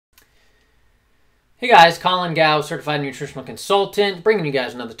Hey guys, Collin Gao, Certified Nutritional Consultant, bringing you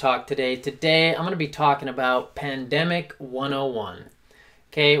guys another talk today. Today, I'm going to be talking about Pandemic 101.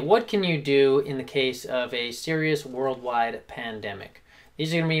 Okay, what can you do in the case of a serious worldwide pandemic?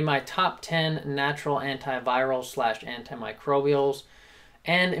 These are going to be my top 10 natural antivirals / antimicrobials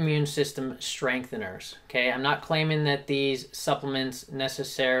and immune system strengtheners. Okay, I'm not claiming that these supplements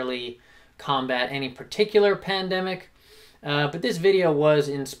necessarily combat any particular pandemic. But this video was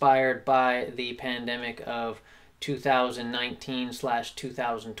inspired by the pandemic of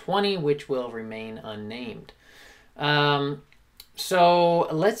 2019/2020, which will remain unnamed. So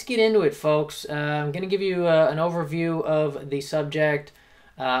let's get into it, folks. I'm going to give you an overview of the subject.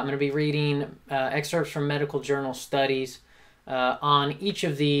 I'm going to be reading excerpts from medical journal studies on each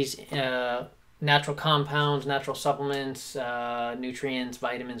of these natural compounds, natural supplements, nutrients,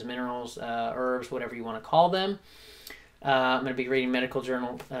 vitamins, minerals, herbs, whatever you want to call them. I'm going to be reading medical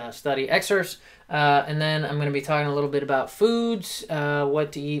journal study excerpts, and then I'm going to be talking a little bit about foods,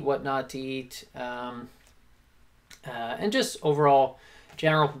 what to eat, what not to eat, and just overall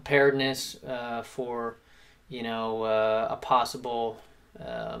general preparedness for, a possible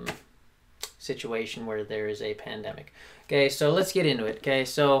situation where there is a pandemic. Okay, so let's get into it. Okay,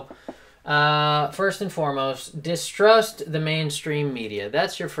 so first and foremost, distrust the mainstream media.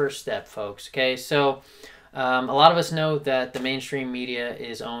 That's your first step, folks. Okay, so a lot of us know that the mainstream media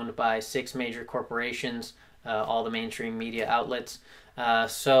is owned by 6 major corporations, all the mainstream media outlets.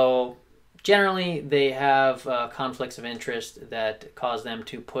 So generally they have conflicts of interest that cause them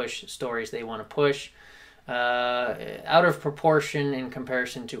to push stories they want to push out of proportion in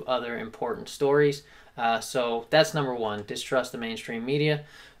comparison to other important stories. So that's number one, distrust the mainstream media.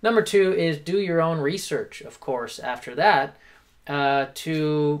 Number 2 is do your own research, of course, after that.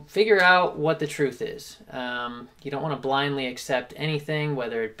 To figure out what the truth is. You don't want to blindly accept anything,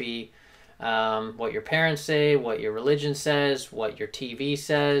 whether it be what your parents say, what your religion says, what your TV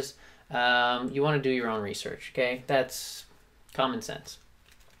says. You want to do your own research, okay? That's common sense.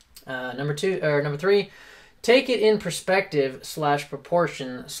 Number 3, take it in perspective /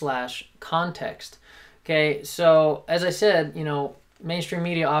 proportion / context. Okay, so as I said, mainstream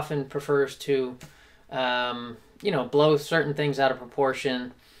media often prefers to blow certain things out of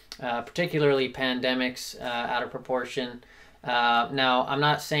proportion, particularly pandemics out of proportion. Now, I'm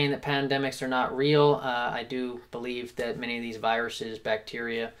not saying that pandemics are not real. I do believe that many of these viruses,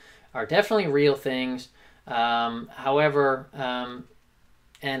 bacteria, are definitely real things. However,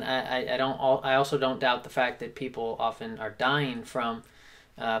 and I also don't doubt the fact that people often are dying from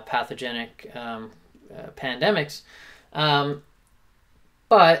pathogenic pandemics.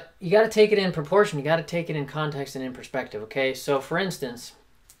 But you got to take it in proportion. You got to take it in context and in perspective, okay? So, for instance,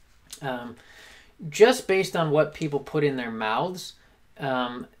 just based on what people put in their mouths,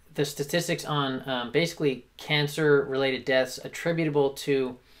 the statistics on basically cancer-related deaths attributable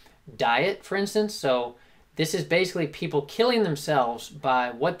to diet, for instance. So, this is basically people killing themselves by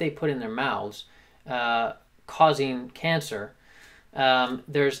what they put in their mouths, causing cancer.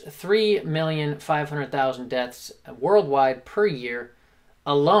 There's 3,500,000 deaths worldwide per year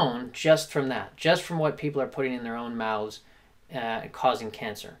alone, just from that, just from what people are putting in their own mouths, causing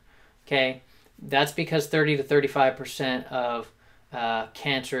cancer. Okay, that's because 30 to 35% of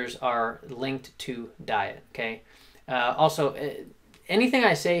cancers are linked to diet. Okay, also, anything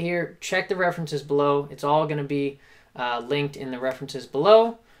I say here, check the references below. It's all going to be linked in the references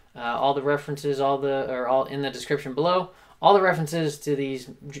below. All the references, are all in the description below. All the references to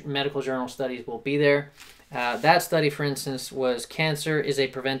these medical journal studies will be there. That study, for instance, was Cancer is a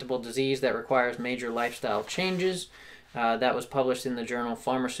Preventable Disease that Requires Major Lifestyle Changes. That was published in the journal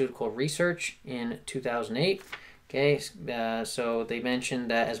Pharmaceutical Research in 2008. Okay, so they mentioned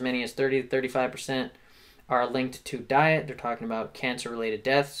that as many as 30 to 35% are linked to diet. They're talking about cancer-related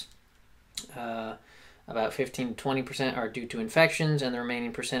deaths. About 15 to 20% are due to infections, and the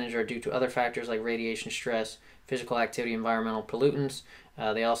remaining percentage are due to other factors like radiation, stress, physical activity, environmental pollutants.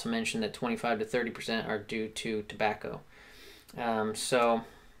 They also mentioned that 25 to 30% are due to tobacco. So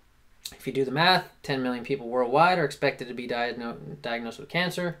if you do the math, 10 million people worldwide are expected to be diagnosed with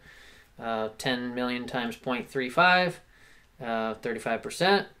cancer. 10 million times 0.35,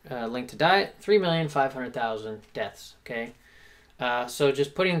 35% linked to diet, 3,500,000 deaths. Okay, so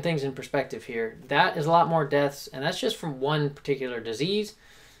just putting things in perspective here, that is a lot more deaths, and that's just from one particular disease.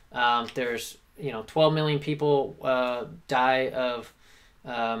 There's 12 million people die of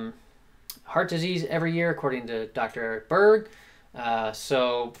heart disease every year, according to Dr. Eric Berg.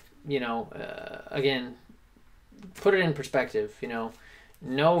 So, again, put it in perspective.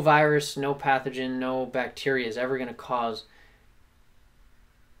 No virus, no pathogen, no bacteria is ever going to cause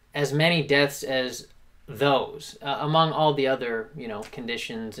as many deaths as those among all the other, you know,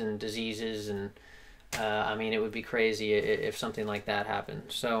 conditions and diseases. And I mean, it would be crazy if something like that happened.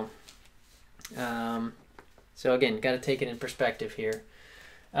 So so again, got to take it in perspective here.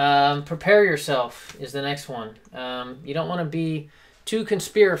 Prepare yourself is the next one. You don't want to be too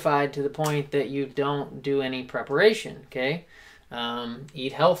conspirified to the point that you don't do any preparation. Okay.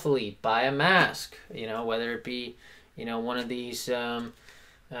 Eat healthily, buy a mask, you know, whether it be, you know, one of these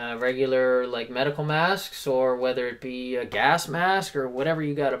regular like medical masks, or whether it be a gas mask or whatever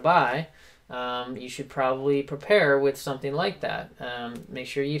you got to buy. You should probably prepare with something like that. Make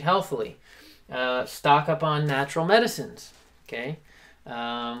sure you eat healthily. Stock up on natural medicines, okay,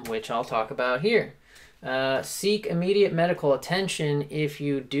 which I'll talk about here. Seek immediate medical attention if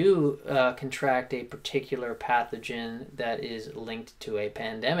you do contract a particular pathogen that is linked to a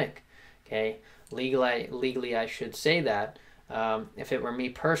pandemic. Okay, legally I should say that. If it were me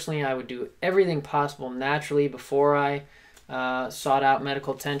personally, I would do everything possible naturally before I sought out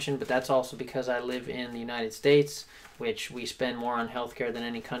medical attention, but that's also because I live in the United States, which we spend more on healthcare than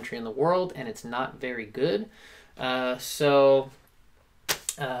any country in the world, and it's not very good. Yeah.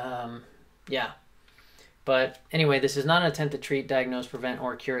 But anyway, this is not an attempt to treat, diagnose, prevent,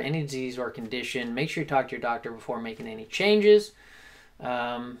 or cure any disease or condition. Make sure you talk to your doctor before making any changes.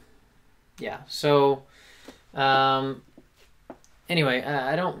 Yeah, so anyway,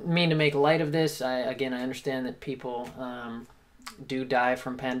 I don't mean to make light of this. Again, I understand that people do die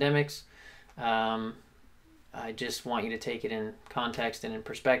from pandemics. I just want you to take it in context and in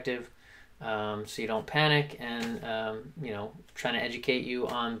perspective, so you don't panic, and you know, trying to educate you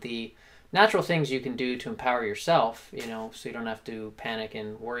on the natural things you can do to empower yourself, you know, so you don't have to panic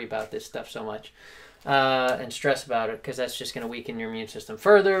and worry about this stuff so much and stress about it, because that's just going to weaken your immune system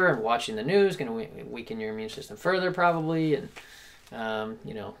further, and watching the news is going to weaken your immune system further probably, and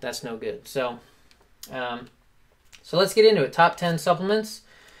you know, that's no good. So so let's get into it. Top 10 supplements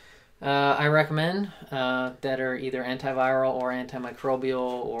I recommend that are either antiviral or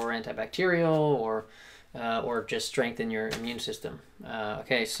antimicrobial or antibacterial, or just strengthen your immune system.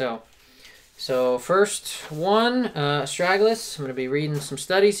 Okay, so first one, Astragalus. I'm going to be reading some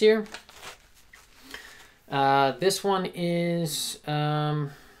studies here. This one is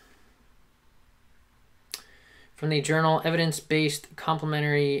from the journal Evidence-Based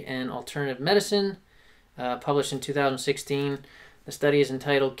Complementary and Alternative Medicine, published in 2016. The study is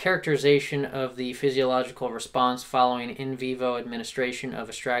entitled Characterization of the Physiological Response Following In Vivo Administration of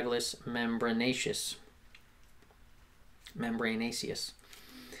Astragalus membranaceus.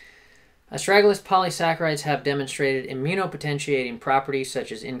 Astragalus polysaccharides have demonstrated immunopotentiating properties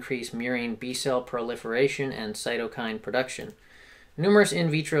such as increased murine B-cell proliferation and cytokine production. Numerous in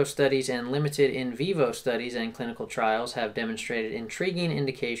vitro studies and limited in vivo studies and clinical trials have demonstrated intriguing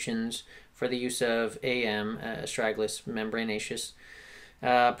indications for the use of AM, Astragalus membranaceus,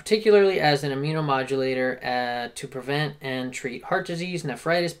 particularly as an immunomodulator to prevent and treat heart disease,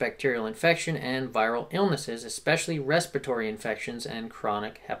 nephritis, bacterial infection, and viral illnesses, especially respiratory infections and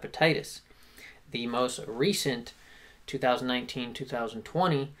chronic hepatitis. The most recent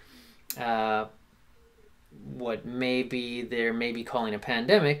 2019-2020, what they may be calling a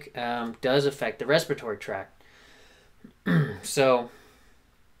pandemic, does affect the respiratory tract. So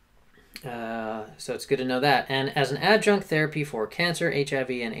it's good to know that. And as an adjunct therapy for cancer, HIV,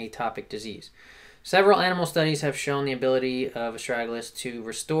 and atopic disease. Several animal studies have shown the ability of Astragalus to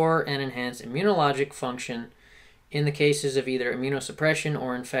restore and enhance immunologic function in the cases of either immunosuppression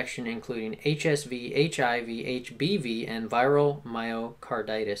or infection, including HSV, HIV, HBV, and viral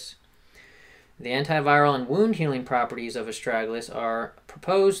myocarditis. The antiviral and wound healing properties of Astragalus are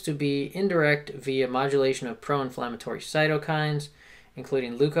proposed to be indirect via modulation of pro-inflammatory cytokines,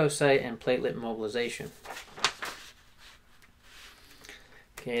 including leukocyte and platelet mobilization.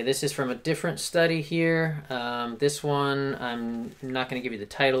 Okay, this is from a different study here. This one, I'm not going to give you the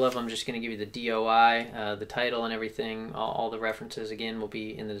title of. I'm just going to give you the DOI. The title and everything, all the references, again, will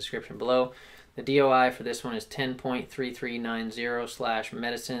be in the description below. The DOI for this one is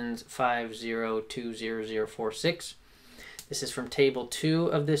 10.3390/medicines50200046. This is from Table 2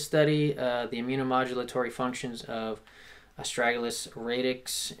 of this study, the immunomodulatory functions of Astragalus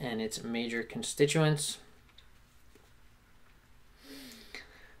radix and its major constituents.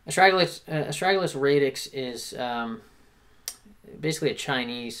 Astragalus radix is basically a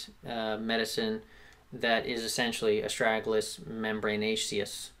Chinese medicine that is essentially Astragalus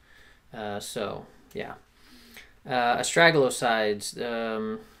membranaceus. So, yeah. Astragalosides,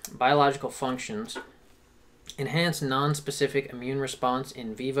 biological functions, enhance non-specific immune response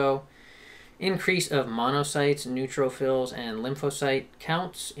in vivo, Increase of monocytes, neutrophils, and lymphocyte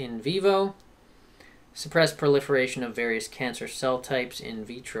counts in vivo. Suppress proliferation of various cancer cell types in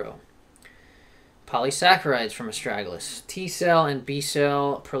vitro. Polysaccharides from Astragalus. T cell and B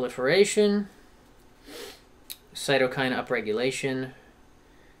cell proliferation. Cytokine upregulation.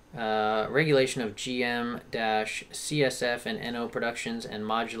 Regulation of GM-CSF and NO productions and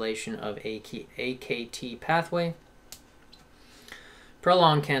modulation of AKT pathway.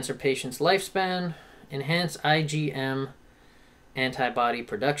 Prolong cancer patients' lifespan. Enhance IgM antibody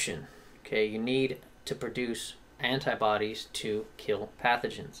production. Okay, you need to produce antibodies to kill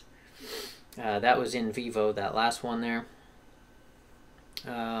pathogens. That was in vivo, that last one there.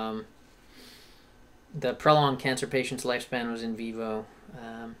 The prolonged cancer patient's lifespan was in vivo.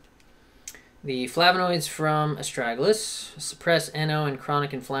 The flavonoids from Astragalus suppress NO and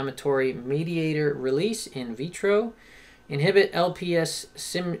chronic inflammatory mediator release in vitro. Inhibit LPS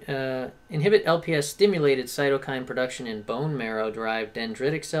stimulated cytokine production in bone marrow derived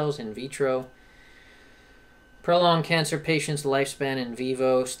dendritic cells in vitro. Prolong cancer patients' lifespan in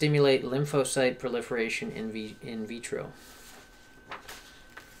vivo. Stimulate lymphocyte proliferation in vitro.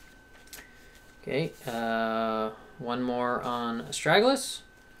 Okay, one more on Astragalus.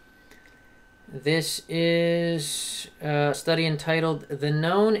 This is a study entitled "The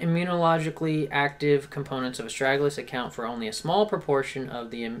Known Immunologically Active Components of Astragalus Account for Only a Small Proportion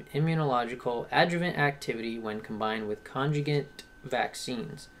of the Immunological Adjuvant Activity when Combined with Conjugate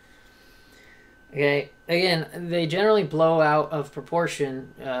Vaccines." Okay, again, they generally blow out of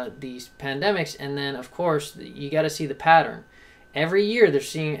proportion these pandemics, and then, of course, you got to see the pattern. Every year,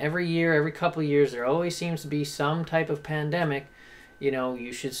 every couple of years, there always seems to be some type of pandemic. You know,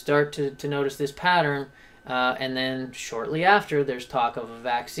 you should start to notice this pattern, and then shortly after, there's talk of a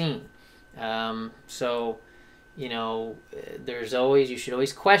vaccine. So, you know, you should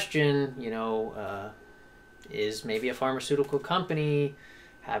always question, you know, is maybe a pharmaceutical company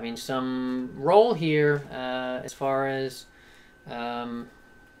having some role here as far as,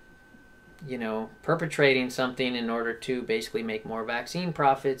 you know, perpetrating something in order to basically make more vaccine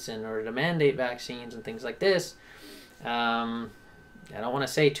profits, in order to mandate vaccines and things like this. I don't want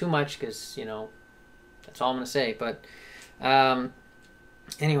to say too much because, you know, that's all I'm going to say. But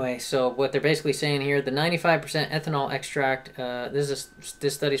anyway, so what they're basically saying here, the 95% ethanol extract, this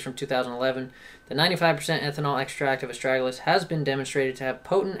study's from 2011. The 95% ethanol extract of Astragalus has been demonstrated to have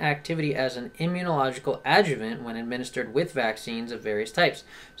potent activity as an immunological adjuvant when administered with vaccines of various types.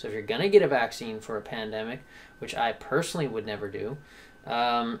 So if you're going to get a vaccine for a pandemic, which I personally would never do,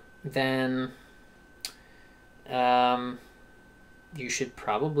 then you should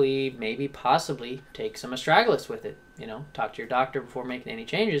probably, maybe, possibly take some Astragalus with it. You know, talk to your doctor before making any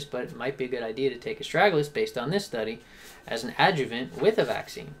changes, but it might be a good idea to take Astragalus based on this study as an adjuvant with a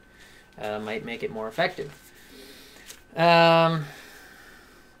vaccine. Might make it more effective. Moving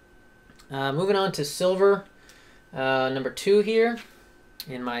on to silver, number 2 here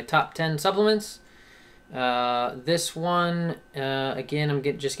in my top 10 supplements. This one, again, I'm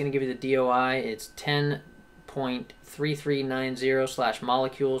just going to give you the DOI. It's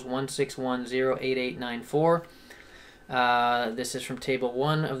 10.3390/molecules 161088894. This is from table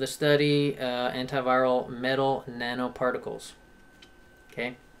 1 of the study, antiviral metal nanoparticles.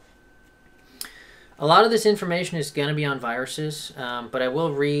 Okay. A lot of this information is going to be on viruses, but I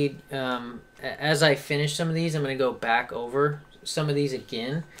will read, as I finish some of these, I'm going to go back over some of these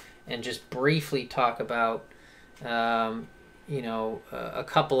again and just briefly talk about, you know, a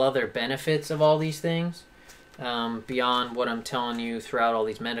couple other benefits of all these things. Beyond what I'm telling you throughout all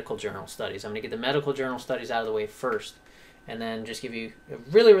these medical journal studies. I'm going to get the medical journal studies out of the way first, and then just give you a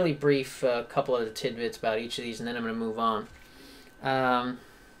really, really brief couple of the tidbits about each of these, and then I'm going to move on.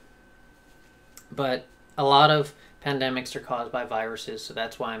 But a lot of pandemics are caused by viruses, so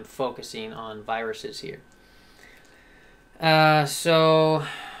that's why I'm focusing on viruses here. So,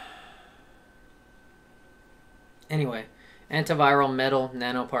 anyway, antiviral metal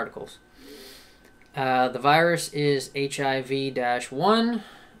nanoparticles. The virus is HIV-1,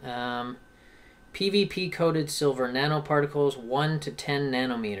 PVP-coated silver nanoparticles 1 to 10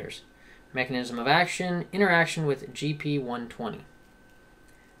 nanometers. Mechanism of action, interaction with GP120.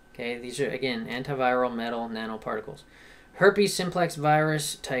 Okay, these are, again, antiviral metal nanoparticles. Herpes simplex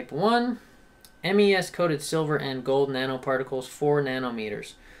virus type 1, MES-coated silver and gold nanoparticles 4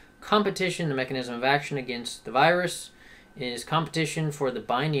 nanometers. Competition, the mechanism of action against the virus, is competition for the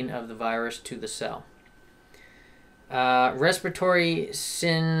binding of the virus to the cell. Respiratory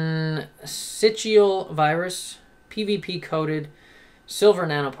syncytial virus, PVP-coated silver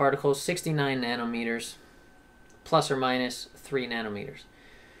nanoparticles, 69 nanometers, plus or minus 3 nanometers.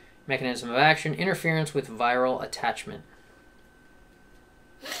 Mechanism of action, interference with viral attachment.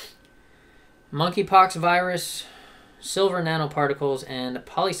 Monkeypox virus, silver nanoparticles, and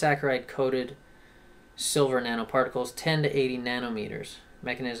polysaccharide-coated silver nanoparticles, 10 to 80 nanometers.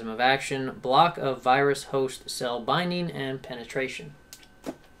 Mechanism of action, block of virus host cell binding and penetration.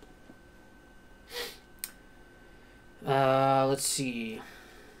 Let's see.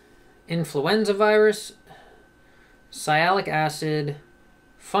 Influenza virus, sialic acid,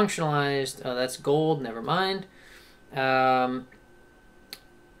 functionalized, that's gold, never mind.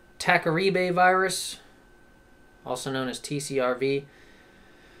 Takaribe virus, also known as TCRV,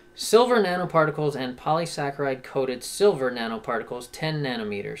 silver nanoparticles and polysaccharide-coated silver nanoparticles, 10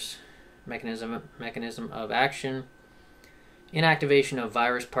 nanometers. Mechanism of action, inactivation of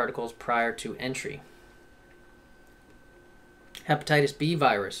virus particles prior to entry. Hepatitis B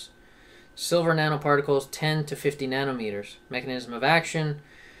virus, silver nanoparticles, 10 to 50 nanometers. Mechanism of action,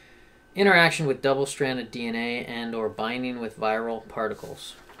 interaction with double-stranded DNA and or binding with viral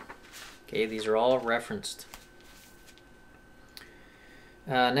particles. Okay, these are all referenced.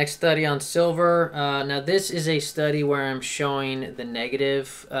 Next study on silver. Now this is a study where I'm showing the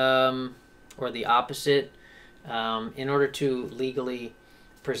negative or the opposite in order to legally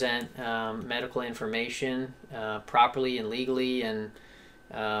present medical information properly and legally, and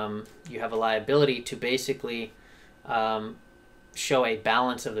you have a liability to basically show a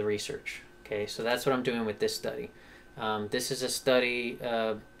balance of the research. Okay, so that's what I'm doing with this study. This is a study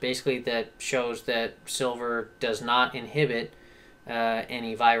basically that shows that silver does not inhibit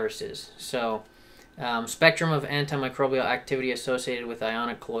any viruses. So spectrum of antimicrobial activity associated with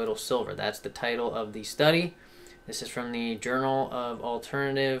ionic colloidal silver. That's the title of the study. This is from the Journal of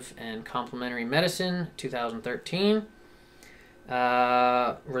Alternative and Complementary Medicine, 2013.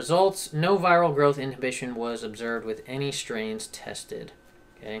 Results: no viral growth inhibition was observed with any strains tested.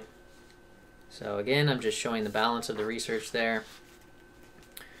 Okay. So again, I'm just showing the balance of the research there.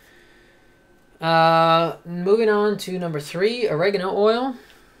 Moving on to number 3, oregano oil.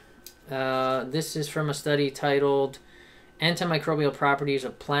 This is from a study titled Antimicrobial Properties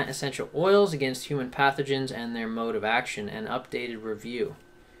of Plant Essential Oils Against Human Pathogens and Their Mode of Action, an updated review.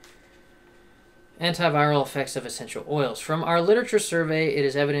 Antiviral effects of essential oils. From our literature survey, it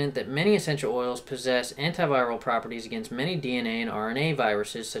is evident that many essential oils possess antiviral properties against many DNA and RNA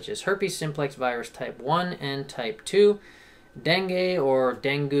viruses, such as herpes simplex virus type 1 and type 2, dengue or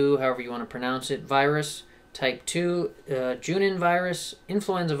dengue, however you want to pronounce it, virus type 2, Junin virus,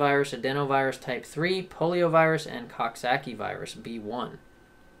 influenza virus, adenovirus type 3, poliovirus, and Coxsackie virus B1.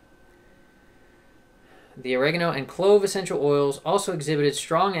 The oregano and clove essential oils also exhibited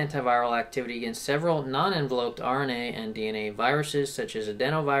strong antiviral activity against several non-enveloped RNA and DNA viruses, such as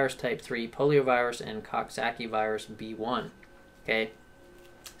adenovirus type 3, poliovirus, and Coxsackie virus B1. Okay,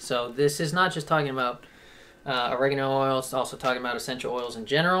 so this is not just talking about oregano oil, it's also talking about essential oils in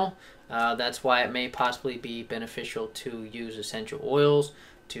general. That's why it may possibly be beneficial to use essential oils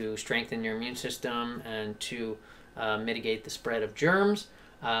to strengthen your immune system and to mitigate the spread of germs.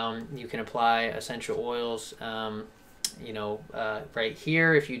 You can apply essential oils, right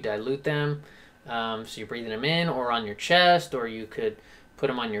here if you dilute them. So you're breathing them in, or on your chest, or you could put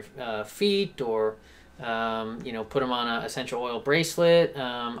them on your feet, or put them on an essential oil bracelet.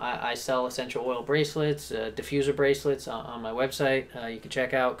 I sell essential oil bracelets, diffuser bracelets on my website. You can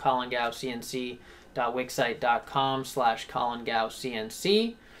check out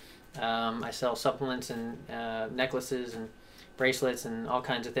collingaucnc.wixsite.com/collingaucnc. I sell supplements and necklaces and bracelets and all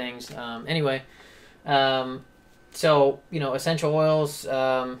kinds of things. So essential oils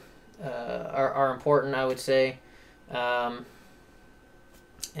are important, I would say.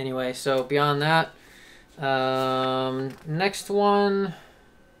 Anyway, so beyond that, next one.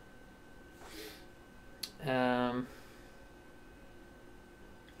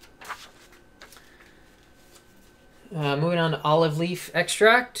 Moving on to olive leaf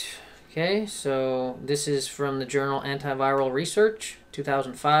extract. Okay, so this is from the journal Antiviral Research,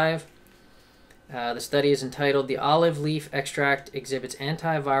 2005. The study is entitled "The Olive Leaf Extract Exhibits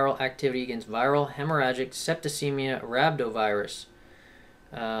Antiviral Activity Against Viral Hemorrhagic Septicemia Rhabdovirus."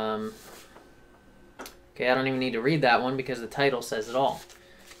 Okay, I don't even need to read that one because the title says it all.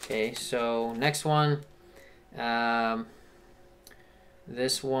 Okay, so next one.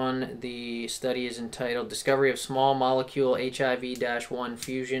 This one, the study is entitled "Discovery of Small Molecule HIV-1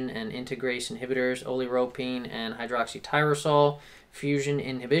 Fusion and Integrase Inhibitors, Oleuropein and Hydroxytyrosol Fusion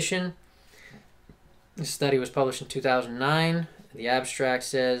Inhibition." This study was published in 2009. The abstract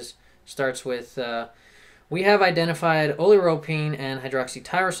starts with, "We have identified oleuropein and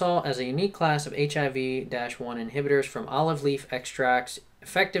hydroxytyrosol as a unique class of HIV-1 inhibitors from olive leaf extracts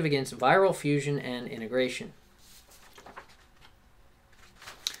effective against viral fusion and integration.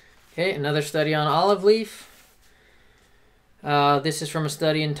 Okay, another study on olive leaf. This is from a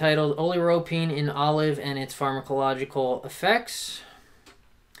study entitled Oleuropein in Olive and its Pharmacological Effects.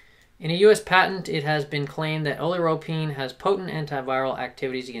 In a U.S. patent, it has been claimed that oleuropein has potent antiviral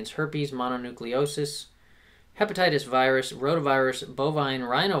activities against herpes mononucleosis, hepatitis virus, rotavirus, bovine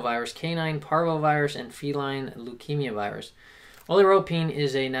rhinovirus, canine parvovirus, and feline leukemia virus. Oleuropein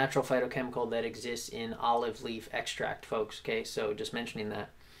is a natural phytochemical that exists in olive leaf extract, folks. Okay, so just mentioning that.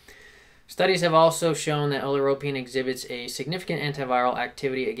 Studies have also shown that oleuropein exhibits a significant antiviral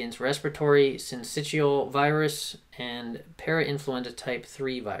activity against respiratory syncytial virus and parainfluenza type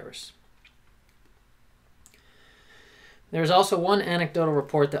 3 virus. There is also one anecdotal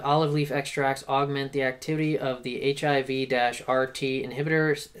report that olive leaf extracts augment the activity of the HIV-RT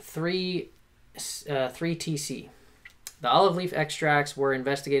inhibitor 3-TC. The olive leaf extracts were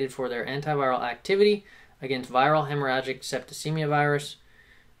investigated for their antiviral activity against viral hemorrhagic septicemia virus,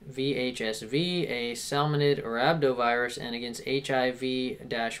 VHSV, a salmonid rhabdovirus, and against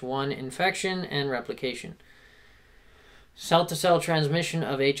HIV-1 infection and replication. Cell-to-cell transmission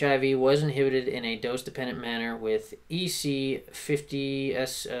of HIV was inhibited in a dose-dependent manner with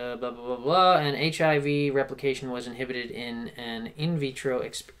EC50S blah, blah, blah, blah, and HIV replication was inhibited in an in vitro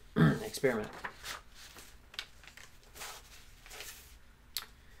experiment.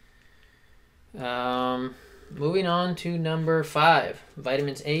 Moving on to number 5,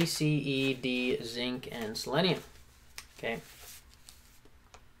 vitamins A, C, E, D, zinc, and selenium. Okay.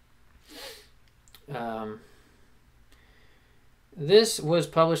 This was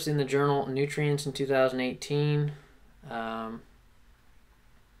published in the journal Nutrients in 2018. The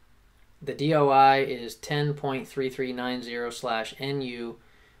DOI is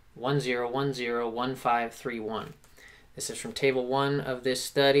 10.3390/NU10101531. This is from Table 1 of this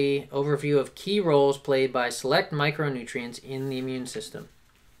study. Overview of key roles played by select micronutrients in the immune system.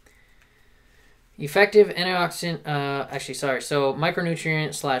 Effective antioxidant, so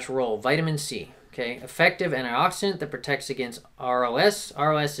micronutrient / role, vitamin C. Okay, effective antioxidant that protects against ROS.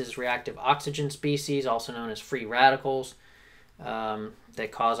 ROS is reactive oxygen species, also known as free radicals,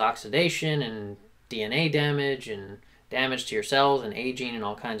 that cause oxidation and DNA damage and damage to your cells and aging and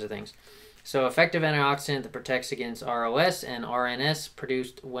all kinds of things. So effective antioxidant that protects against ROS and RNS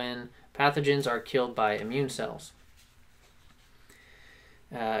produced when pathogens are killed by immune cells.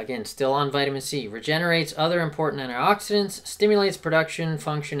 Again, still on vitamin C. Regenerates other important antioxidants, stimulates production,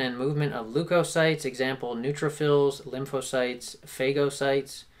 function, and movement of leukocytes, example, neutrophils, lymphocytes,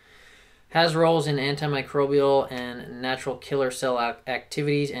 phagocytes. Has roles in antimicrobial and natural killer cell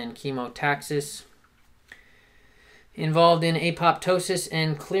activities and chemotaxis. Involved in apoptosis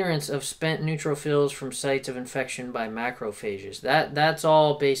and clearance of spent neutrophils from sites of infection by macrophages. That's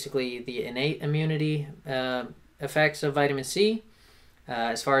all basically the innate immunity effects of vitamin C.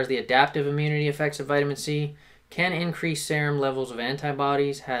 As far as the adaptive immunity effects of vitamin C, can increase serum levels of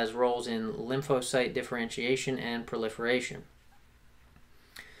antibodies, has roles in lymphocyte differentiation and proliferation.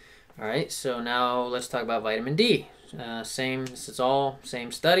 All right, so now let's talk about vitamin D. This is all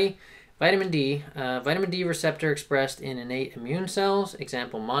same study. Vitamin D receptor expressed in innate immune cells,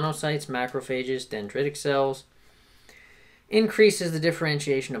 example monocytes, macrophages, dendritic cells. Increases the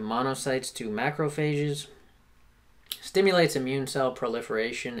differentiation of monocytes to macrophages. Stimulates immune cell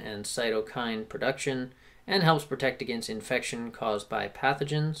proliferation and cytokine production, and helps protect against infection caused by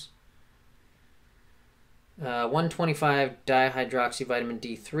pathogens. 1,25-dihydroxyvitamin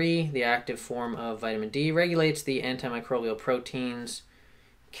D3, the active form of vitamin D, regulates the antimicrobial proteins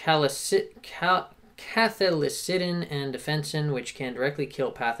cathelicidin and defensin, which can directly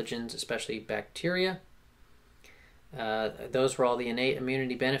kill pathogens, especially bacteria. Those were all the innate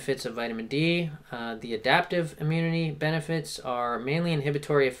immunity benefits of vitamin D. The adaptive immunity benefits are mainly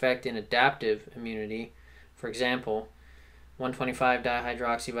inhibitory effect in adaptive immunity. For example,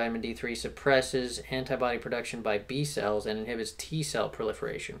 1,25-dihydroxyvitamin D3 suppresses antibody production by B cells and inhibits T cell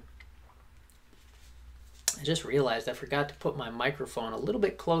proliferation. I just realized I forgot to put my microphone a little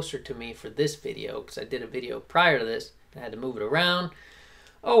bit closer to me for this video because I did a video prior to this and I had to move it around.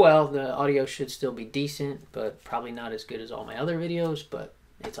 Oh well, the audio should still be decent, but probably not as good as all my other videos, but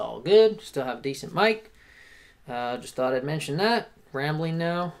it's all good. Still have a decent mic. Just thought I'd mention that. Rambling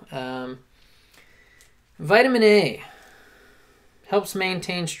now. Vitamin A helps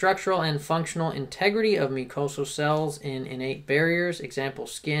maintain structural and functional integrity of mucosal cells in innate barriers, example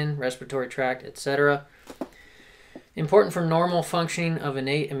skin, respiratory tract, etc. Important for normal functioning of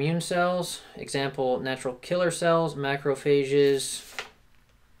innate immune cells, example natural killer cells, macrophages,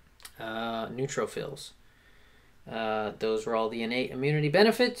 neutrophils. Those were all the innate immunity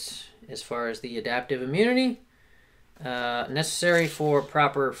benefits. As far as the adaptive immunity, necessary for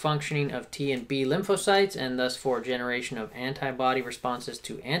proper functioning of T and B lymphocytes and thus for generation of antibody responses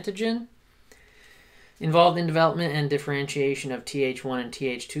to antigen. Involved in development and differentiation of Th1 and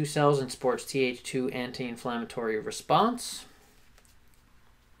Th2 cells and supports Th2 anti-inflammatory response.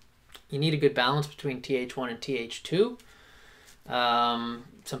 You need a good balance between Th1 and Th2.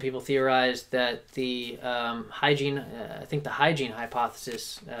 Some people theorize that the hygiene, I think the hygiene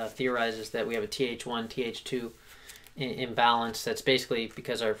hypothesis theorizes that we have a Th1, Th2 imbalance. That's basically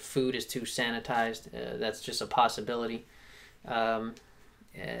because our food is too sanitized. That's just a possibility.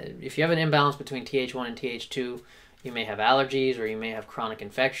 If you have an imbalance between Th1 and Th2, you may have allergies or you may have chronic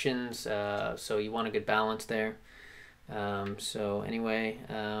infections. So you want a good balance there. So anyway,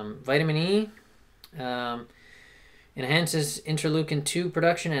 vitamin E enhances interleukin-2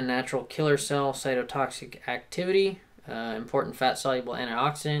 production and natural killer cell cytotoxic activity. Important fat-soluble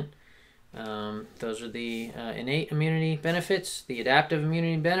antioxidant. Those are the innate immunity benefits. The adaptive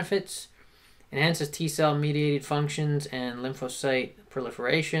immunity benefits. Enhances T-cell mediated functions and lymphocyte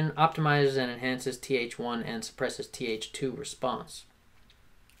proliferation. Optimizes and enhances Th1 and suppresses Th2 response.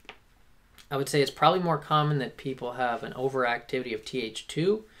 I would say it's probably more common that people have an overactivity of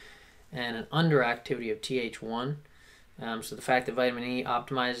Th2 and an underactivity of Th1. So the fact that vitamin E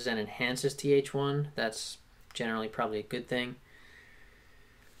optimizes and enhances Th1, that's generally probably a good thing.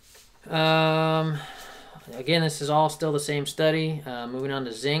 Again, this is all still the same study. Moving on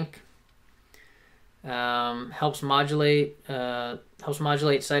to zinc. Helps modulate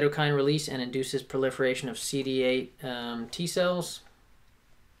cytokine release and induces proliferation of CD8 T cells.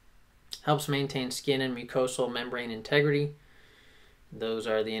 Helps maintain skin and mucosal membrane integrity. Those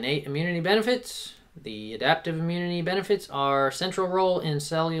are the innate immunity benefits. The adaptive immunity benefits are central role in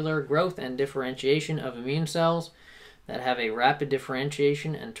cellular growth and differentiation of immune cells that have a rapid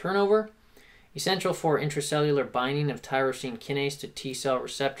differentiation and turnover. Essential for intracellular binding of tyrosine kinase to T cell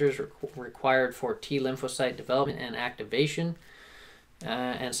receptors required for T lymphocyte development and activation,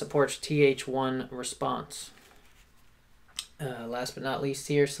 and supports Th1 response. Last but not least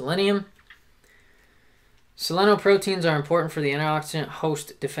here, selenium. Selenoproteins are important for the antioxidant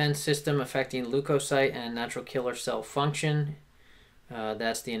host defense system affecting leukocyte and natural killer cell function.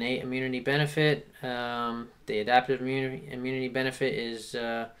 That's the innate immunity benefit. The adaptive immunity benefit is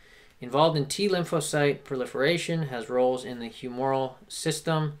involved in T lymphocyte proliferation, has roles in the humoral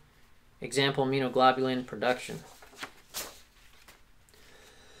system. Example, immunoglobulin production.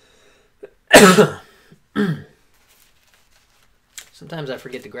 Sometimes I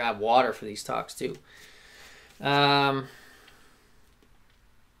forget to grab water for these talks too. Next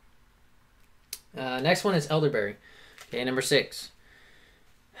one is elderberry. Okay, number 6.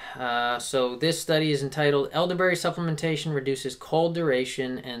 So this study is entitled Elderberry Supplementation Reduces Cold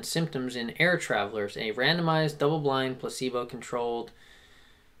Duration and Symptoms in Air Travelers, a randomized, double-blind, placebo-controlled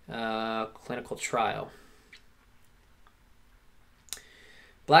clinical trial.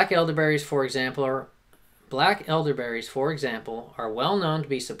 Black elderberries, for example, are well known to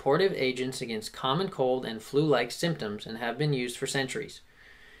be supportive agents against common cold and flu-like symptoms and have been used for centuries.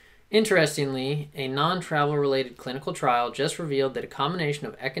 Interestingly, a non-travel related clinical trial just revealed that a combination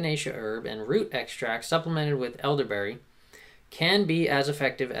of echinacea herb and root extract supplemented with elderberry can be as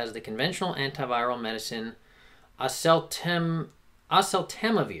effective as the conventional antiviral medicine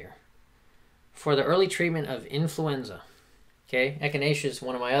oseltamivir for the early treatment of influenza. Okay, echinacea is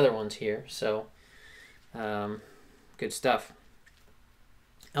one of my other ones here, so good stuff.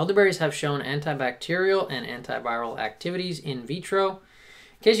 Elderberries have shown antibacterial and antiviral activities in vitro.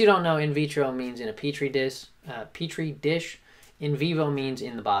 In case you don't know, in vitro means in a petri dish. In vivo means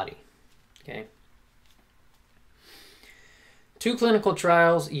in the body. Okay. 2 clinical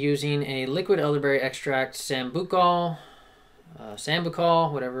trials using a liquid elderberry extract, sambucol,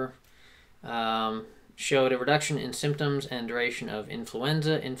 whatever, showed a reduction in symptoms and duration of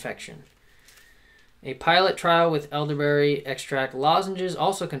influenza infection. A pilot trial with elderberry extract lozenges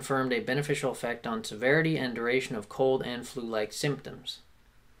also confirmed a beneficial effect on severity and duration of cold and flu-like symptoms.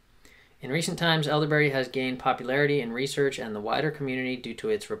 In recent times, elderberry has gained popularity in research and the wider community due to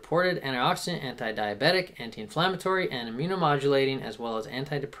its reported antioxidant, anti-diabetic, anti-inflammatory, and immunomodulating, as well as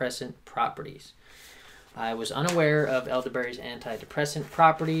antidepressant properties. I was unaware of elderberry's antidepressant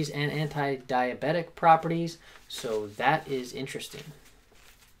properties and anti-diabetic properties, so that is interesting.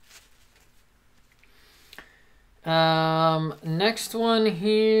 Next one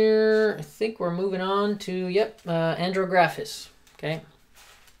here, I think we're moving on to, andrographis, okay?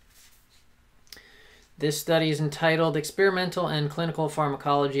 This study is entitled Experimental and Clinical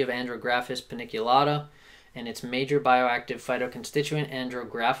Pharmacology of Andrographis paniculata, and its major bioactive phytoconstituent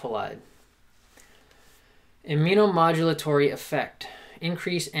andrographolide. Immunomodulatory effect.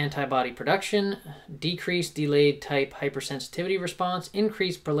 Increase antibody production, decrease delayed type hypersensitivity response,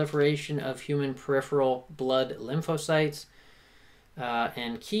 increase proliferation of human peripheral blood lymphocytes,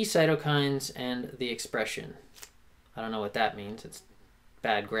 and key cytokines and the expression. I don't know what that means. It's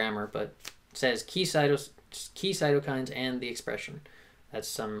bad grammar, but it says key cytokines and the expression. That's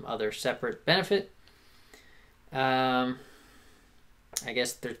some other separate benefit. I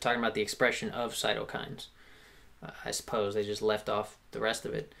guess they're talking about the expression of cytokines. I suppose they just left off the rest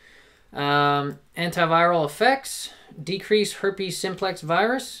of it. Antiviral effects. Decrease herpes simplex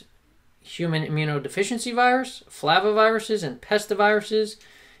virus, human immunodeficiency virus, flaviviruses and pestiviruses,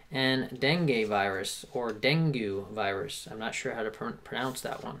 and dengue virus or dengue virus. I'm not sure how to pronounce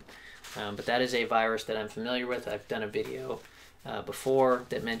that one. But that is a virus that I'm familiar with. I've done a video before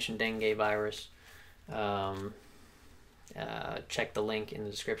that mentioned dengue virus. Check the link in the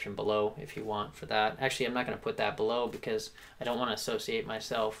description below if you want for that. Actually, I'm not going to put that below because I don't want to associate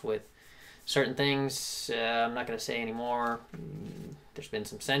myself with certain things. I'm not going to say anymore. There's been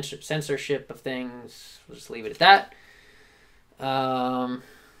some censorship of things. We'll just leave it at that.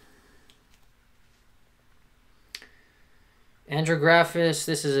 Andrographis,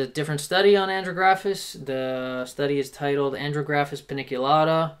 this is a different study on Andrographis. The study is titled Andrographis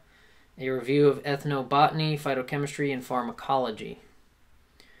paniculata, a review of ethnobotany, phytochemistry, and pharmacology.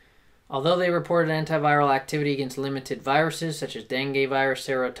 Although they reported antiviral activity against limited viruses such as dengue virus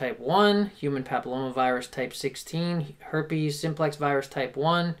serotype 1, human papillomavirus type 16, herpes simplex virus type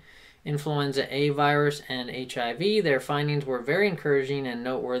 1, influenza A virus, and HIV, their findings were very encouraging and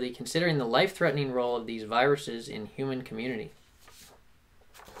noteworthy considering the life-threatening role of these viruses in human community.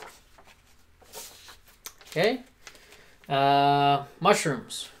 Okay.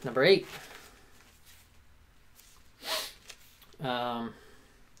 Mushrooms, number 8.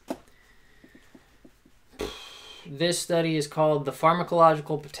 This study is called The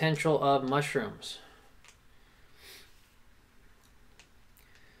Pharmacological Potential of Mushrooms.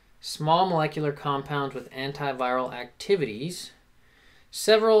 Small molecular compounds with antiviral activities.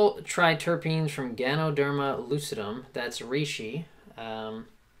 Several triterpenes from Ganoderma lucidum, that's reishi,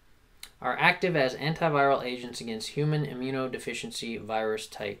 are active as antiviral agents against human immunodeficiency virus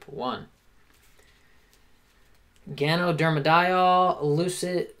type 1. Ganodermadiol,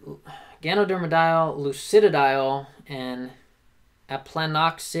 lucidiol, and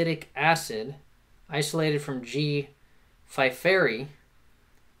aplanoxytic acid, isolated from G. pfeifferi,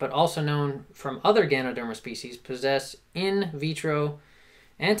 but also known from other Ganoderma species, possess in vitro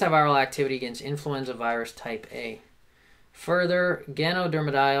antiviral activity against influenza virus type A. Further,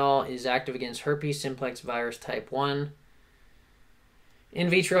 Ganodermadiol is active against herpes simplex virus type 1. In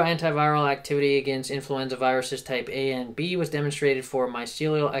vitro antiviral activity against influenza viruses type A and B was demonstrated for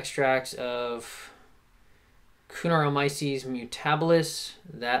mycelial extracts of Cunoromyces mutabilis.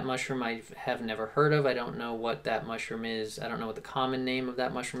 That mushroom I have never heard of. I don't know what that mushroom is. I don't know what the common name of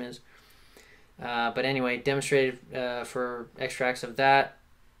that mushroom is. But anyway, demonstrated for extracts of that.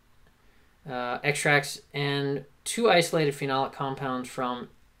 Extracts and 2 isolated phenolic compounds from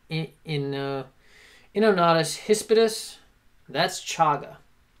Inonotus hispidus, that's chaga,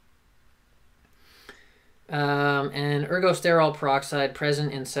 and ergosterol peroxide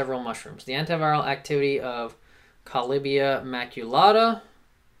present in several mushrooms. The antiviral activity of Collibia maculata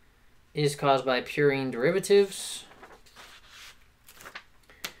is caused by purine derivatives.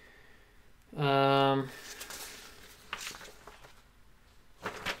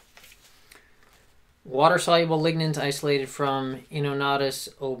 Water-soluble lignans isolated from Inonotus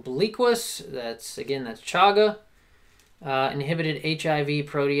obliquus, that's chaga, inhibited HIV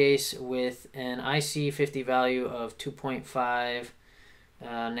protease with an IC50 value of 2.5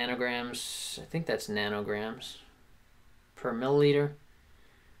 nanograms, I think that's nanograms, per milliliter.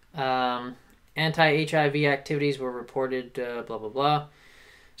 Anti-HIV activities were reported, blah, blah, blah.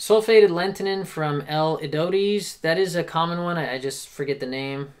 Sulfated lentinin from L. idotes, that is a common one. I just forget the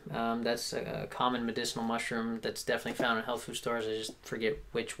name. That's a common medicinal mushroom that's definitely found in health food stores. I just forget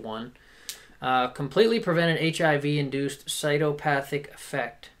which one. Completely prevented HIV-induced cytopathic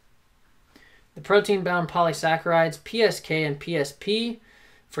effect. The protein-bound polysaccharides PSK and PSP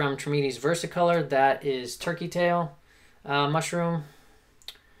from Trametes versicolor, that is turkey tail mushroom,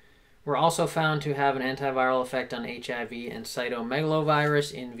 were also found to have an antiviral effect on HIV and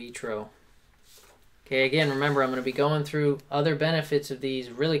cytomegalovirus in vitro. Okay, again, remember, I'm going to be going through other benefits of these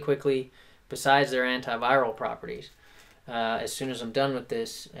really quickly besides their antiviral properties as soon as I'm done with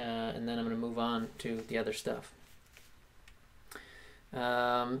this, and then I'm going to move on to the other stuff.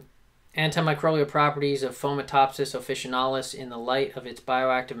 Antimicrobial properties of Phaematopsis officinalis in the light of its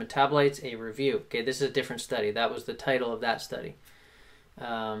bioactive metabolites, a review. Okay, this is a different study. That was the title of that study.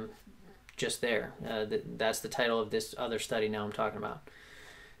 Just there. That's the title of this other study now I'm talking about.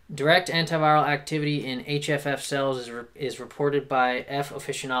 Direct antiviral activity in HFF cells is reported by F.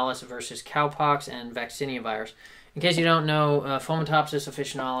 officinalis versus cowpox and vaccinia virus. In case you don't know, Phaematopsis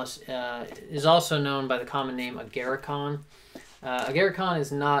officinalis is also known by the common name agarikon. Agarikon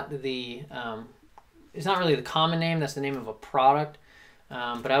is not the it's not really the common name. That's the name of a product.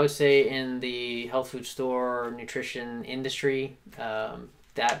 But I would say in the health food store or nutrition industry,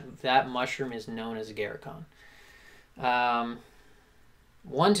 that mushroom is known as agarikon.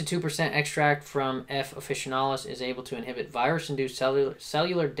 1 to 2% extract from F. officinalis is able to inhibit virus-induced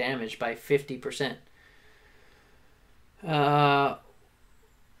cellular damage by 50%. A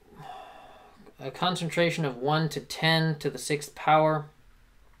concentration of 1 to 10 to the 6th power.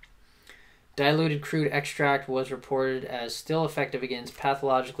 Diluted crude extract was reported as still effective against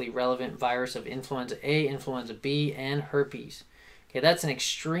pathologically relevant virus of influenza A, influenza B, and herpes. Okay, that's an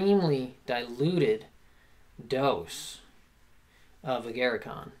extremely diluted dose of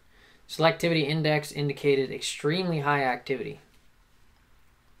agarikon. Selectivity index indicated extremely high activity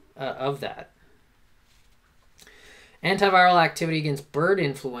of that. Antiviral activity against bird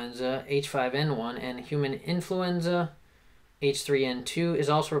influenza H5N1 and human influenza H3N2 is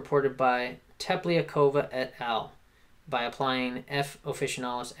also reported by Tepliakova et al. By applying F.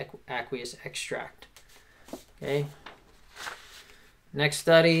 officinalis aqueous extract. Okay. Next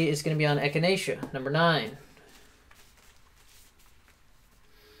study is going to be on echinacea, number 9.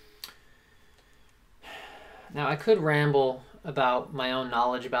 Now, I could ramble about my own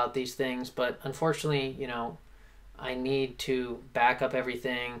knowledge about these things, but unfortunately, you know, I need to back up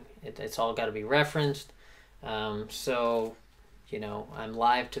everything. It's all got to be referenced. So, you know, I'm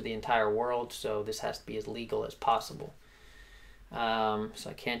live to the entire world, so this has to be as legal as possible. So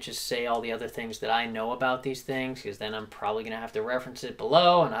I can't just say all the other things that I know about these things, because then I'm probably going to have to reference it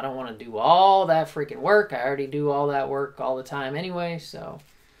below, and I don't want to do all that freaking work. I already do all that work all the time anyway, so...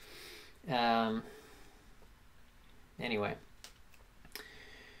 Anyway.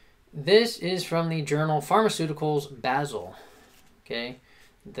 This is from the journal Pharmaceuticals Basel. Okay,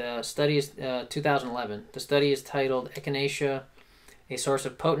 the study is 2011. The study is titled Echinacea, a source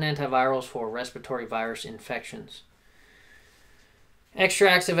of potent antivirals for respiratory virus infections.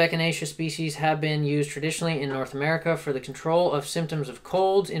 Extracts of Echinacea species have been used traditionally in North America for the control of symptoms of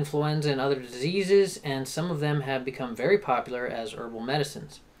colds, influenza, and other diseases, and some of them have become very popular as herbal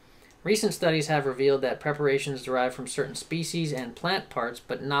medicines. Recent studies have revealed that preparations derived from certain species and plant parts,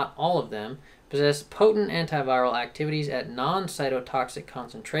 but not all of them, possess potent antiviral activities at non-cytotoxic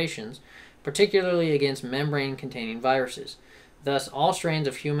concentrations, particularly against membrane-containing viruses. Thus, all strains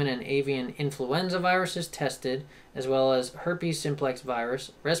of human and avian influenza viruses tested, as well as herpes simplex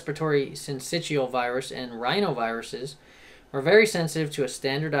virus, respiratory syncytial virus, and rhinoviruses, were very sensitive to a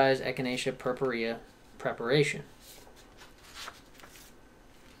standardized Echinacea purpurea preparation.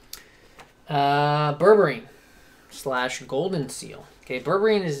 Berberine / golden seal. Okay,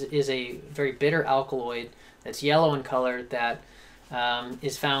 berberine is a very bitter alkaloid that's yellow in color that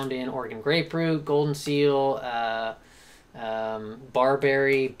is found in Oregon grapefruit, golden seal,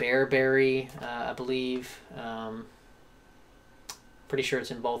 barberry, bearberry, I believe. Pretty sure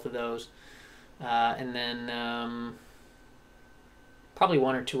it's in both of those. And then probably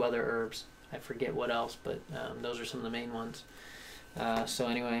 1 or 2 other herbs. I forget what else, but those are some of the main ones. So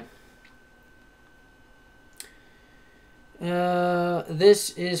anyway. This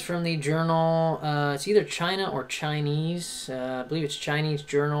is from the journal, it's either China or Chinese, I believe it's Chinese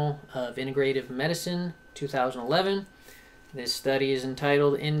Journal of Integrative Medicine, 2011. This study is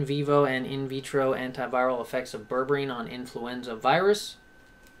entitled In Vivo and In Vitro Antiviral Effects of Berberine on Influenza Virus.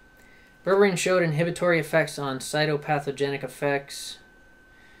 Berberine showed inhibitory effects on cytopathogenic effects.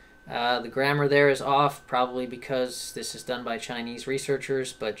 The grammar there is off, probably because this is done by Chinese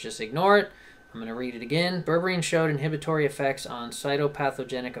researchers, but just ignore it. I'm going to read it again. Berberine showed inhibitory effects on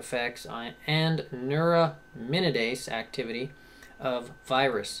cytopathogenic effects and neuraminidase activity of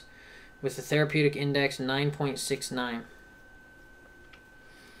virus, with the therapeutic index 9.69.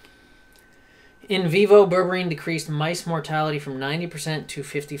 In vivo, berberine decreased mice mortality from 90% to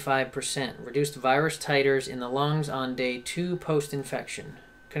 55%, reduced virus titers in the lungs on day 2 post-infection.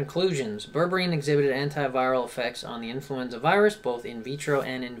 Conclusions. Berberine exhibited antiviral effects on the influenza virus, both in vitro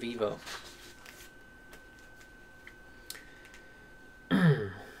and in vivo.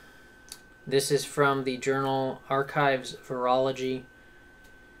 This is from the journal Archives Virology,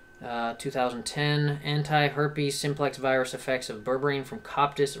 2010, anti-herpes simplex virus effects of berberine from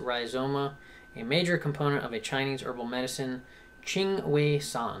Coptis rhizoma, a major component of a Chinese herbal medicine, Qing Wei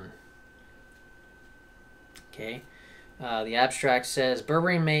San. Okay. The abstract says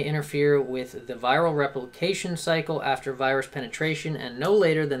berberine may interfere with the viral replication cycle after virus penetration and no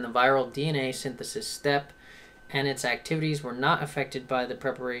later than the viral DNA synthesis step, and its activities were not affected by the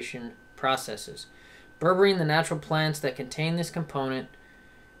preparation processes. Berberine, the natural plants that contain this component,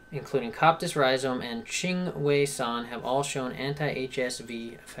 including Coptis rhizome and Qing Wei San, have all shown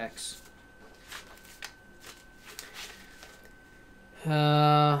anti-HSV effects.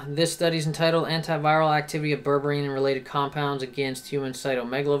 This study is entitled Antiviral Activity of Berberine and Related Compounds Against Human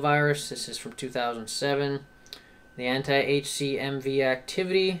Cytomegalovirus. This is from 2007. The anti-HCMV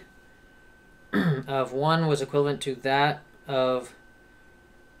activity of one was equivalent to that of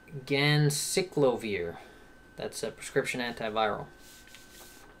ganciclovir. That's a prescription antiviral.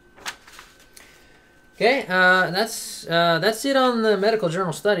 Okay, that's it on the medical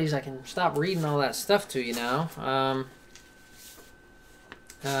journal studies. I can stop reading all that stuff to you now.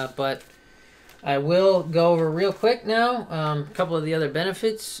 But I will go over real quick now a couple of the other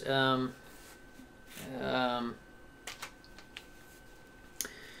benefits.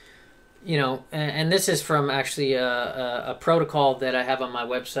 You know, and this is from actually a protocol that I have on my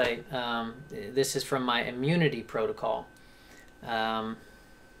website. This is from my immunity protocol.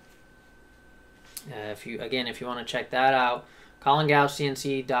 If you want to check that out,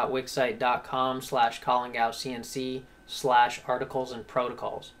 collingauscnc.wixsite.com/collingauscnc/articles and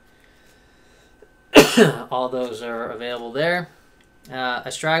protocols. All those are available there.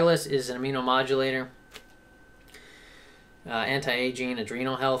 Astragalus is an immunomodulator. Anti-aging,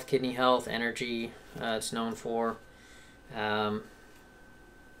 adrenal health, kidney health, energy, it's known for.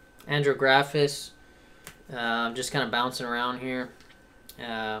 Andrographis, just kind of bouncing around here.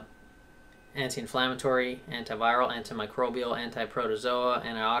 Anti-inflammatory, antiviral, antimicrobial, anti-protozoa,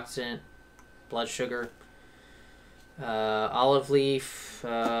 antioxidant, blood sugar. Olive leaf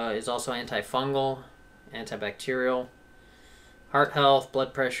is also antifungal, antibacterial. Heart health,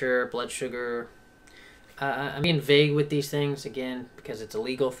 blood pressure, blood sugar. I'm being vague with these things, again, because it's a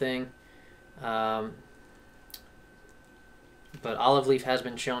legal thing. But olive leaf has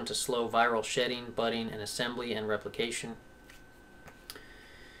been shown to slow viral shedding, budding, and assembly and replication.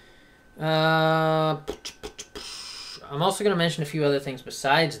 I'm also going to mention a few other things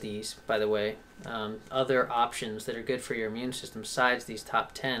besides these, by the way. Other options that are good for your immune system besides these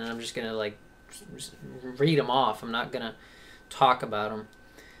top 10. And I'm just going to like read them off. I'm not going to talk about them.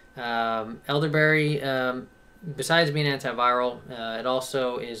 Elderberry, besides being antiviral, it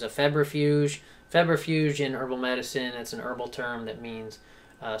also is a febrifuge. Febrifuge in herbal medicine, it's an herbal term that means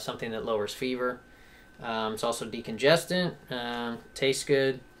something that lowers fever. It's also decongestant, tastes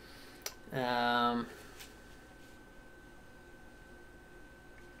good.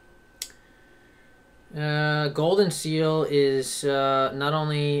 Golden seal is not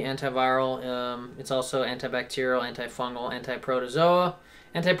only antiviral, it's also antibacterial, antifungal, antiprotozoa.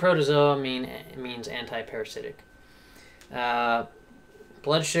 Antiprotozoa means antiparasitic.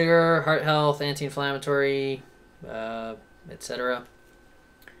 Blood sugar, heart health, anti-inflammatory, etc.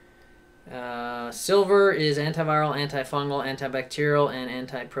 Silver is antiviral, antifungal, antibacterial, and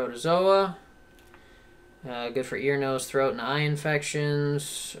antiprotozoa. Good for ear, nose, throat, and eye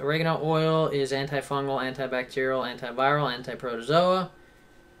infections. Oregano oil is antifungal, antibacterial, antiviral, antiprotozoa.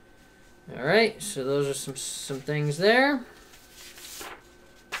 All right, so those are some things there.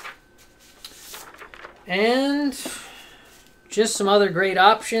 And just some other great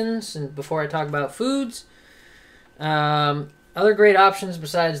options. And before I talk about foods, other great options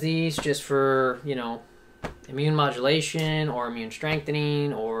besides these, just for, you know, immune modulation or immune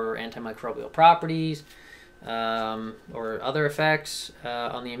strengthening or antimicrobial properties, or other effects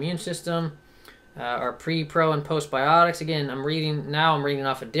on the immune system, are pre, pro, and postbiotics. Again, I'm reading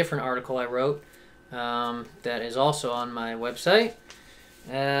off a different article I wrote that is also on my website.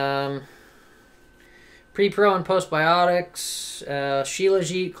 Pre, pro, and postbiotics: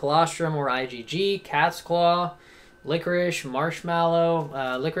 Shilajit, colostrum or IgG, cat's claw, licorice,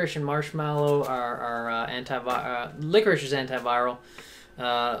 marshmallow. Licorice and marshmallow are licorice is antiviral.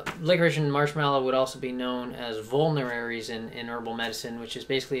 Licorice and marshmallow would also be known as vulneraries in herbal medicine, which is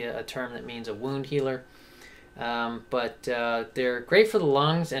basically a term that means a wound healer. But they're great for the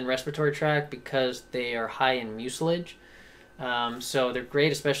lungs and respiratory tract because they are high in mucilage. So they're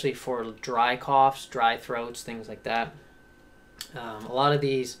great especially for dry coughs, dry throats, things like that. A lot of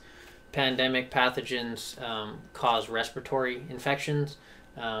these pandemic pathogens cause respiratory infections.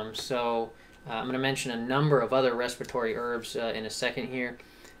 So I'm going to mention a number of other respiratory herbs in a second here.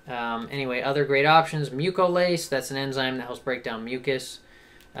 Anyway, other great options: mucolase, that's an enzyme that helps break down mucus.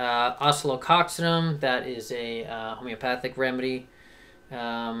 Oscillococcinum, that is a homeopathic remedy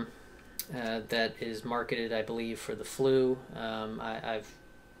that is marketed, I believe, for the flu.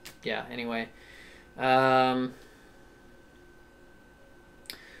 Anyway.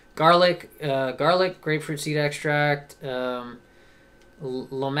 Garlic, grapefruit seed extract,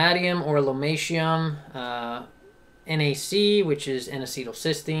 lomatium or lomatium, NAC, which is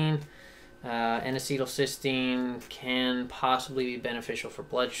N-acetylcysteine. N-acetylcysteine can possibly be beneficial for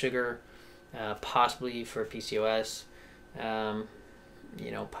blood sugar, possibly for PCOS,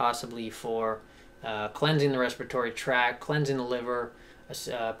 possibly for cleansing the respiratory tract, cleansing the liver, but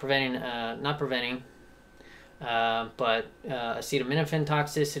acetaminophen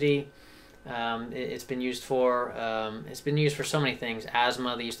toxicity. It's been used for so many things.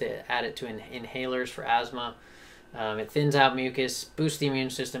 Asthma, they used to add it to inhalers for asthma. It thins out mucus, boosts the immune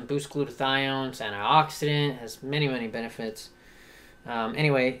system, boosts glutathione, it's antioxidant, has many benefits.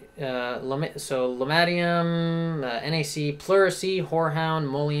 Lomatium, NAC, pleurisy, horehound,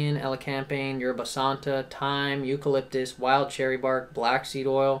 mullein, elecampane, yerba santa, thyme, eucalyptus, wild cherry bark, black seed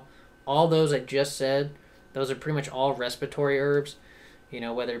oil, all those I just said, those are pretty much all respiratory herbs,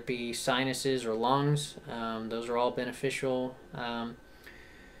 whether it be sinuses or lungs. Those are all beneficial.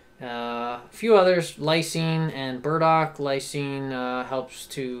 A few others, lysine and burdock. Lysine helps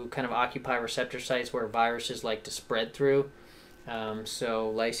to kind of occupy receptor sites where viruses like to spread through.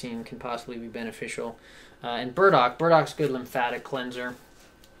 So lysine can possibly be beneficial. And burdock's a good lymphatic cleanser.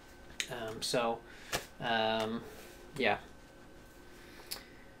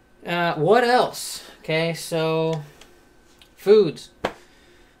 What else? Okay, so foods.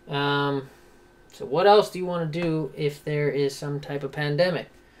 So what else do you want to do if there is some type of pandemic?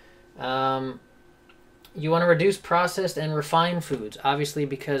 You want to reduce processed and refined foods, obviously,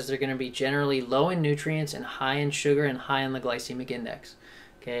 because they're going to be generally low in nutrients and high in sugar and high in the glycemic index.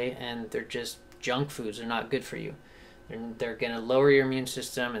 Okay, and they're just junk foods. They're not good for you. They're going to lower your immune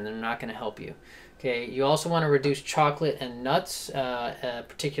system, and they're not going to help you. Okay, you also want to reduce chocolate and nuts,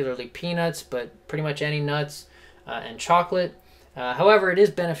 particularly peanuts, but pretty much any nuts and chocolate. However, it is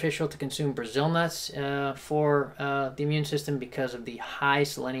beneficial to consume Brazil nuts for the immune system because of the high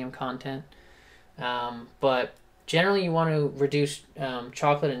selenium content. But generally, you want to reduce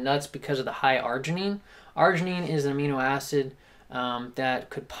chocolate and nuts because of the high arginine. Arginine is an amino acid that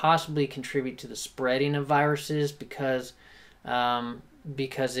could possibly contribute to the spreading of viruses because it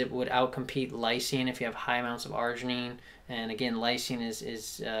would outcompete lysine if you have high amounts of arginine. And again, lysine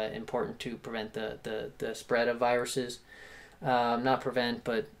is important to prevent the spread of viruses. Not prevent,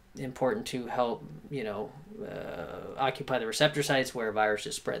 but important to help, occupy the receptor sites where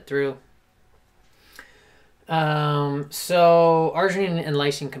viruses spread through. So arginine and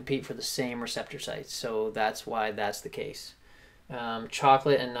lysine compete for the same receptor sites, so that's why that's the case.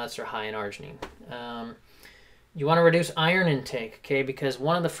 Chocolate and nuts are high in arginine. You want to reduce iron intake, okay, because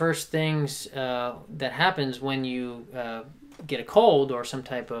one of the first things that happens when you get a cold or some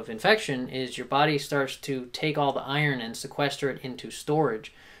type of infection is your body starts to take all the iron and sequester it into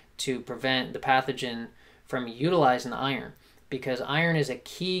storage to prevent the pathogen from utilizing the iron, because iron is a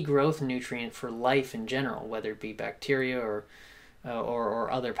key growth nutrient for life in general, whether it be bacteria or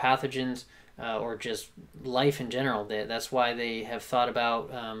other pathogens or just life in general. That's why they have thought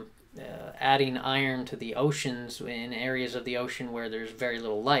about adding iron to the oceans in areas of the ocean where there's very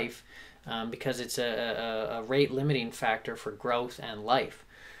little life. Because it's a rate limiting factor for growth and life.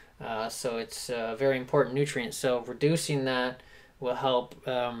 So it's a very important nutrient. So reducing that will help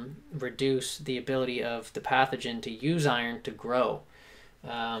reduce the ability of the pathogen to use iron to grow. You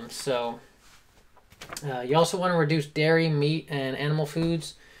also want to reduce dairy, meat, and animal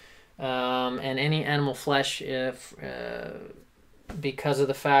foods, and any animal flesh because of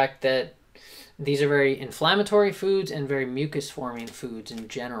the fact that these are very inflammatory foods and very mucus-forming foods in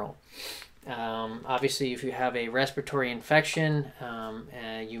general. Obviously, if you have a respiratory infection,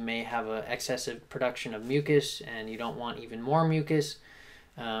 you may have an excessive production of mucus, and you don't want even more mucus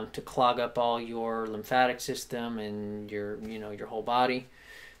to clog up all your lymphatic system and your whole body.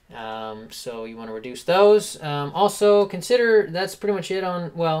 So you want to reduce those. Also, consider, that's pretty much it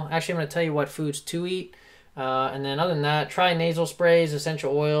on, well, actually I'm going to tell you what foods to eat. And then other than that, try nasal sprays,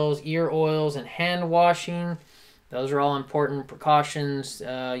 essential oils, ear oils, and hand washing. Those are all important precautions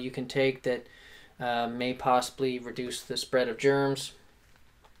you can take that may possibly reduce the spread of germs.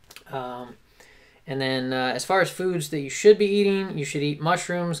 And then as far as foods that you should be eating, you should eat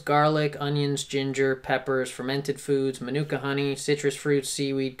mushrooms, garlic, onions, ginger, peppers, fermented foods, manuka honey, citrus fruits,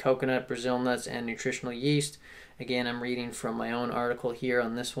 seaweed, coconut, Brazil nuts, and nutritional yeast. Again, I'm reading from my own article here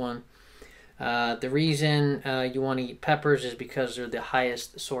on this one. The reason you want to eat peppers is because they're the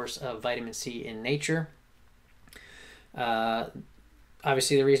highest source of vitamin C in nature.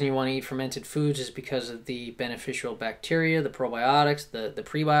 Obviously, the reason you want to eat fermented foods is because of the beneficial bacteria, the probiotics, the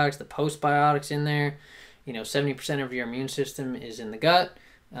prebiotics, the postbiotics in there. 70% of your immune system is in the gut.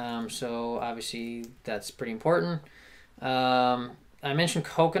 So obviously that's pretty important. I mentioned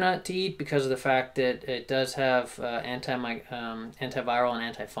coconut to eat because of the fact that it does have antiviral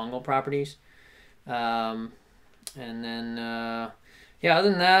and antifungal properties. And then, other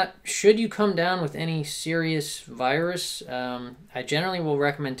than that, should you come down with any serious virus, I generally will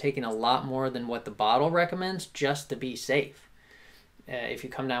recommend taking a lot more than what the bottle recommends just to be safe. If you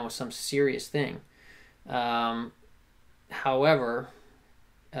come down with some serious thing. However,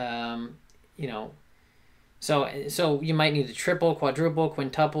 so you might need to triple, quadruple,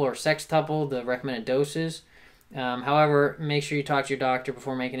 quintuple, or sextuple the recommended doses. However, make sure you talk to your doctor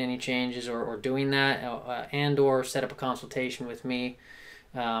before making any changes or doing that, and or set up a consultation with me,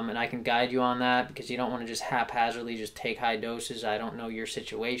 and I can guide you on that, because you don't want to just haphazardly just take high doses. I don't know your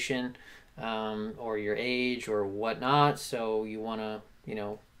situation or your age or whatnot, so you want to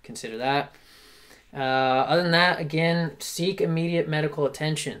consider that. Other than that, again, seek immediate medical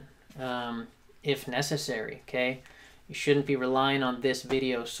attention if necessary. Okay, you shouldn't be relying on this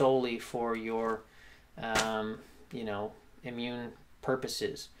video solely for your immune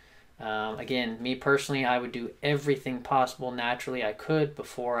purposes. Again, me personally, I would do everything possible naturally I could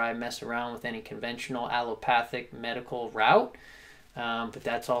before I mess around with any conventional allopathic medical route. But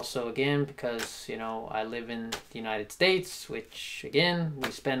that's also, again, because, I live in the United States, which, again,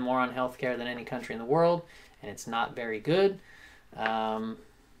 we spend more on healthcare than any country in the world, and it's not very good. So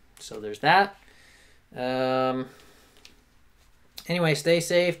there's that. Anyway, stay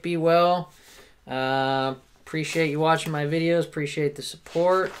safe, be well. Appreciate you watching my videos, appreciate the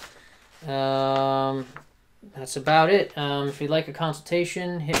support. That's about it. If you'd like a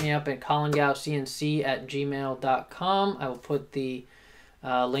consultation, hit me up at collingaocnc@gmail.com. I will put the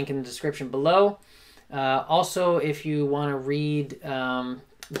link in the description below. Also, if you want to read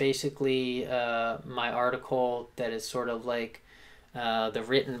basically my article that is sort of like the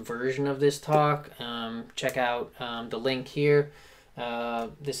written version of this talk, check out the link here.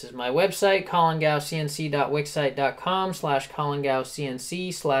 This is my website,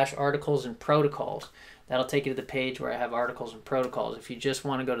 collingaocnc.wixsite.com/collingaocnc/articles and protocols. That'll take you to the page where I have articles and protocols. If you just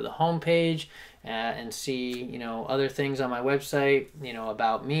want to go to the home page and see, other things on my website,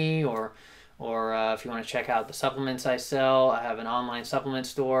 about me, or if you want to check out the supplements I sell, I have an online supplement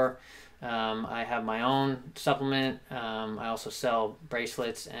store. I have my own supplement. I also sell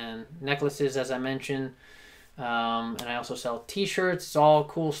bracelets and necklaces, as I mentioned. And I also sell t-shirts. It's all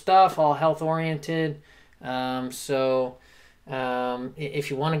cool stuff, all health oriented. If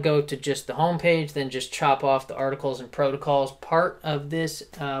you want to go to just the homepage, then just chop off the articles and protocols part of this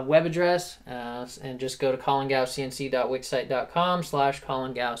web address and just go to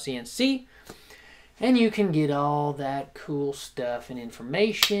collingaocnc.wixsite.com/collingaocnc, and you can get all that cool stuff and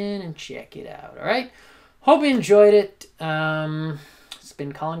information and check it out. All right. Hope you enjoyed it. It's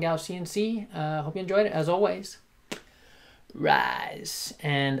been Collin Gao CNC. Hope you enjoyed it. As always, rise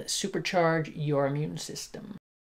and supercharge your immune system.